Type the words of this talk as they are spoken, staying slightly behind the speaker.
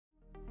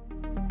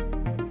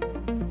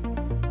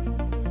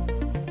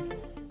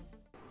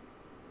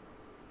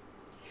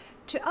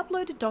To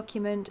upload a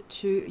document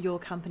to your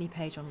company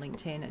page on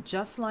LinkedIn,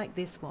 just like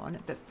this one,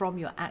 but from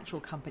your actual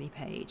company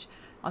page,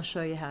 I'll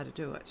show you how to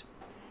do it.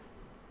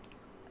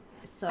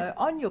 So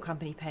on your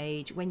company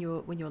page, when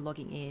you're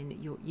logging in,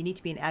 you need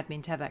to be an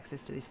admin to have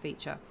access to this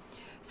feature.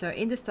 So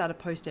in the Start a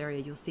Post area,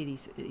 you'll see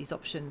these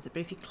options.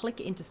 But if you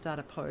click into Start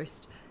a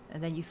Post,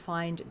 and then you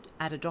find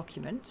Add a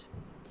Document,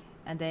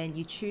 and then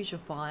you choose your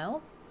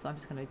file. So I'm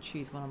just going to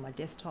choose one on my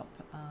desktop,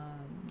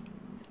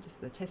 just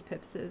for the test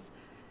purposes.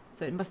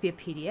 So it must be a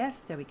PDF.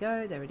 There we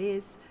go. There it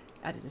is.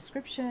 Add a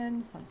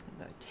description. So I'm just going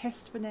to go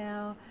test for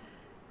now.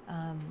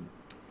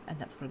 And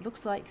that's what it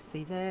looks like.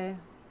 See there.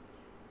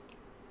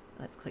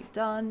 Let's click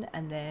done.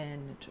 And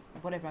then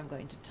whatever I'm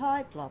going to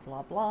type, blah,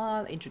 blah,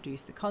 blah,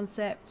 introduce the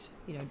concept,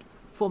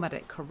 format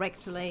it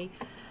correctly.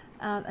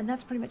 And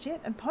that's pretty much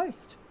it. And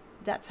post.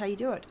 That's how you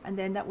do it. And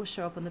then that will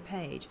show up on the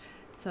page.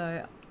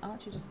 So I'll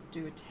actually just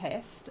do a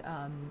test.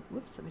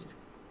 Whoops, let me just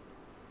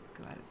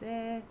go out of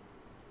there.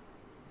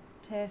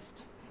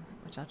 Test,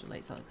 which I'll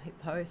delete, so I'll hit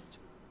post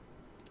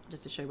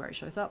just to show where it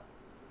shows up,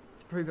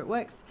 to prove it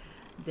works.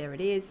 There it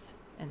is.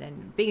 And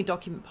then being a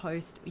document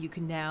post, you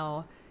can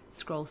now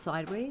scroll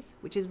sideways,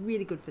 which is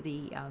really good for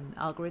the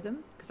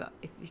algorithm, because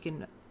if you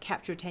can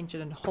capture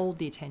attention and hold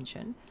the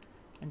attention,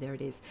 and there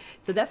it is.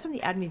 So that's from the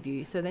admin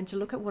view. So then to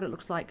look at what it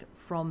looks like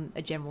from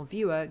a general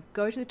viewer,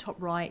 go to the top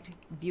right,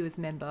 viewers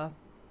member,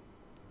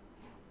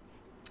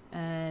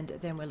 and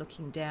then we're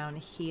looking down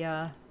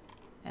here,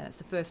 and it's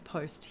the first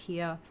post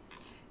here.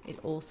 It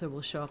also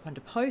will show up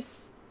under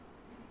posts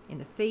in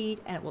the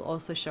feed, and it will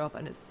also show up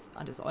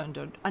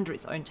under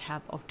its own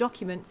tab of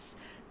documents.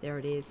 There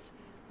it is,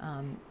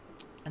 and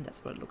that's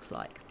what it looks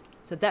like.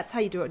 So that's how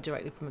you do it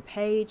directly from a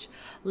page.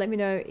 Let me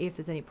know if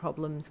there's any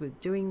problems with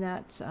doing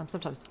that.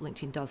 Sometimes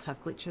LinkedIn does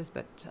have glitches,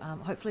 but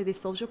hopefully this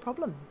solves your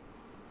problem.